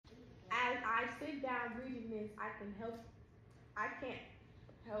sit down reading this, I can't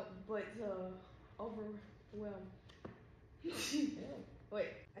help but overwhelm. Wait,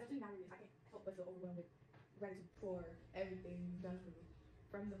 as I sit down reading this, I can't help but to overwhelm with gratitude for everything you've done for me.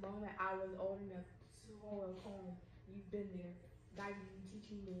 From the moment I was old enough to hold home, you've been there, guiding me,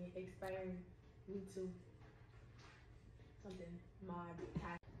 teaching me, inspiring me to something my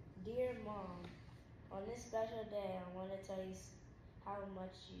past. Dear Mom, on this special day, I want to tell you how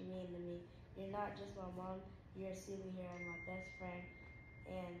much you mean to me. You're not just my mom, you're a superhero, my best friend,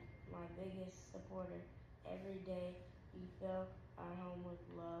 and my biggest supporter. Every day, you fill our home with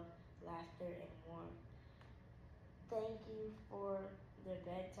love, laughter, and warmth. Thank you for the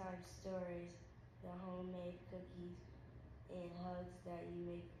bedtime stories, the homemade cookies, and hugs that you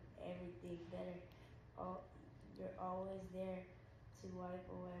make everything better. You're always there to wipe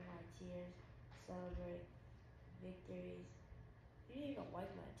away my tears, celebrate victories. You didn't even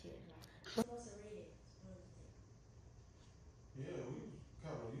wipe my tears now. I'm supposed to read it. Yeah, you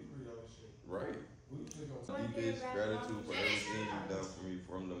read all this shit. Right. Deepest gratitude for everything you've done for me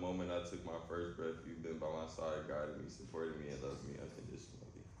from the moment I took my first breath. You've been by my side, guiding me, supporting me, and loved me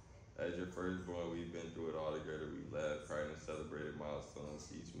unconditionally. As your firstborn, we've been through it all together. We laughed, cried, and celebrated milestones,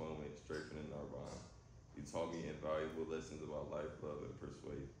 each moment strengthening our bond. You taught me invaluable lessons about life, love, and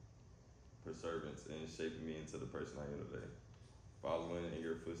perseverance, and shaping me into the person I am today. Following in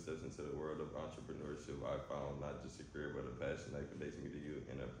your footsteps into the world of entrepreneurship, I found not just a career, but a passion that connects me to you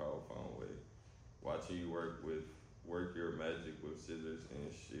in a profound way. Watching you work your magic with scissors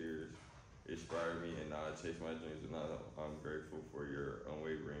and shears inspired me, and now I chase my dreams, and now I'm grateful for your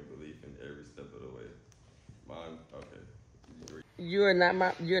unwavering belief in every step of the way. Mom, okay. You're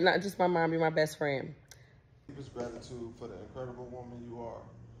not just my mom, you're my best friend. Deepest gratitude for the incredible woman you are.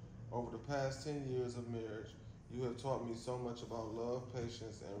 Over the past 10 years of marriage, you have taught me so much about love,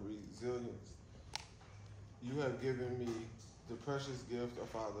 patience, and resilience. You have given me the precious gift of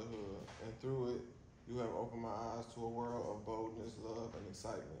fatherhood, and through it, you have opened my eyes to a world of boldness, love, and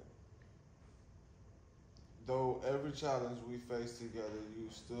excitement. Though every challenge we faced together, you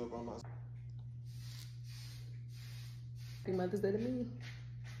stood by my side. Happy Mother's Day to me.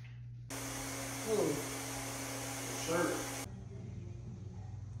 Oh, shirt.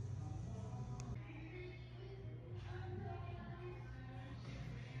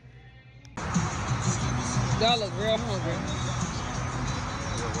 Y'all look real hungry.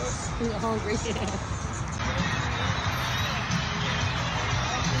 You're hungry.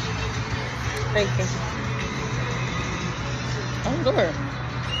 Thank you. Oh, Lord.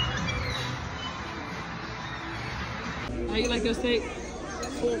 How you like your steak?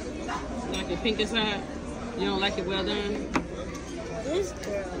 You like it pink inside? You don't like it well done? This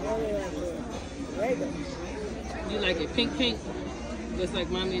girl really like it regular. You like it pink? Just like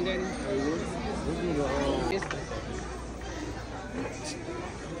mommy and daddy?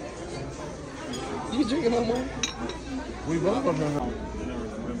 You drinking no more? We both of them.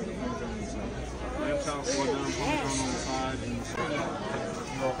 Lamb chop, 4 down, parmesan on the side, and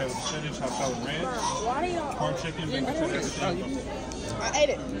you're okay with the spinach, hot salad ranch, corn chicken, bacon, everything. I ate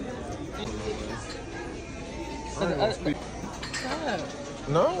it.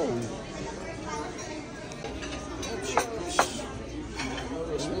 No.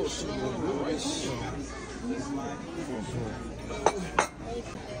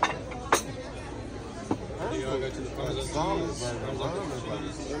 You gotta go to the front of the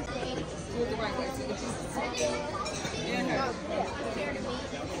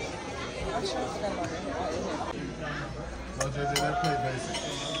No, JJ, that play basic.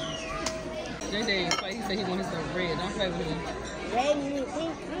 JJ ain't play. He said he wanted some red. Don't play with him. Red and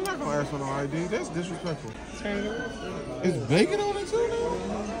pink. I'm not Don't ask for no ID. That's disrespectful. Turn it over. Is bacon on it too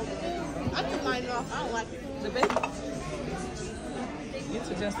now? I took mine off. I don't like it. The bacon. You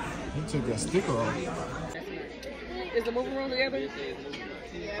suggest. You took that sticker off. Is the movie room together?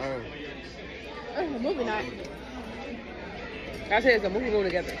 Movie night. I said it's a movie room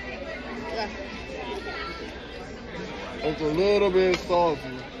together. Yeah. It's a little bit salty,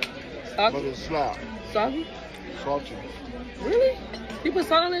 but Salty? it's slap. Salty? Salty. Really? You put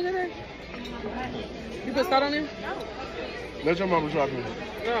salt on it today? You put salt on it? Let your mama try it.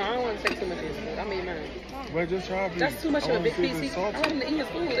 No, I don't want to take too much of his food. I mean mine. Wait, just try it. That's too much of a big piece. I want him to eat his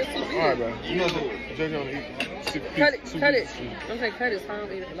food. That's too big. All right, bro. You know, JJ on to eat. Cut it. I'm saying cut it so I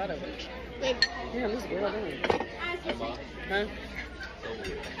don't eat a lot of it. Yeah, this is well done. Huh?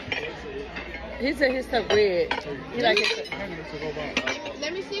 He said his stuff red. He like his stuff.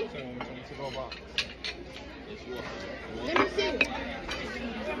 Let me see. Let me see.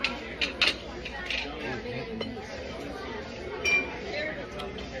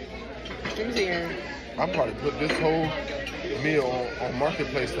 Let me see, Aaron. I probably put this whole meal on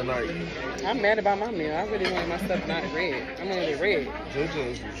Marketplace tonight. I'm mad about my meal. I really wanted my stuff not red. I wanted it red.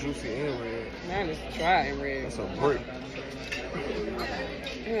 JJ's was juicy and red. Mine is dry and red. That's a brick.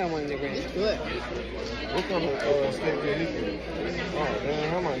 I wanted it red. It's good. What kind of steak did he get? Oh,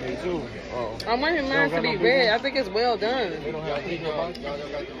 damn, I might need two. Oh. I wanted mine to be red. I think it's well done. They don't have bigger box?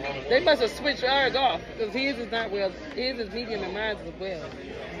 They must have switched ours off because his is not well. His is medium and mine is well.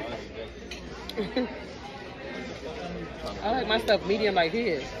 I like my stuff medium like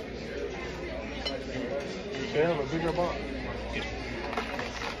his. They have a bigger box?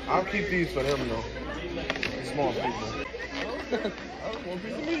 I'll keep these for them though. The small people. I don't want a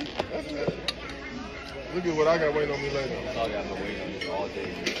piece of meat. That's it. Look at what I got waiting on me later. I got to wait on you all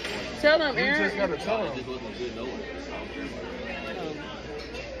day. Tell them, You Aaron. just gotta tell It them. just wasn't good no one.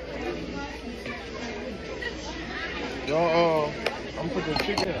 Y'all, I'm putting the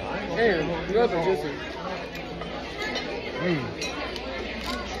chicken in. I ain't gonna Aaron, put it yours on. is juicy.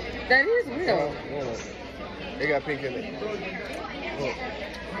 That is real. They got pink in it. Look.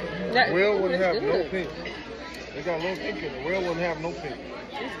 That, Will wouldn't it's have no good. pink. They got a little pink in it. Will wouldn't have no pink.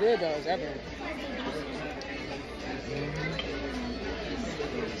 It's good though, it's evident.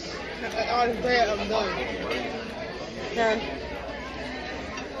 All this bread, I'm done. Huh?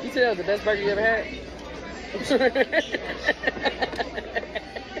 You said that was the best burger you ever had?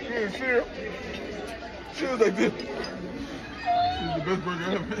 Yeah, she was like this. This is the best burger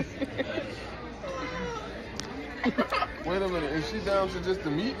I ever had. Wait a minute, is she down to just the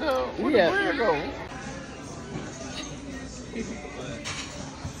meat now? Where Yeah. the bread go?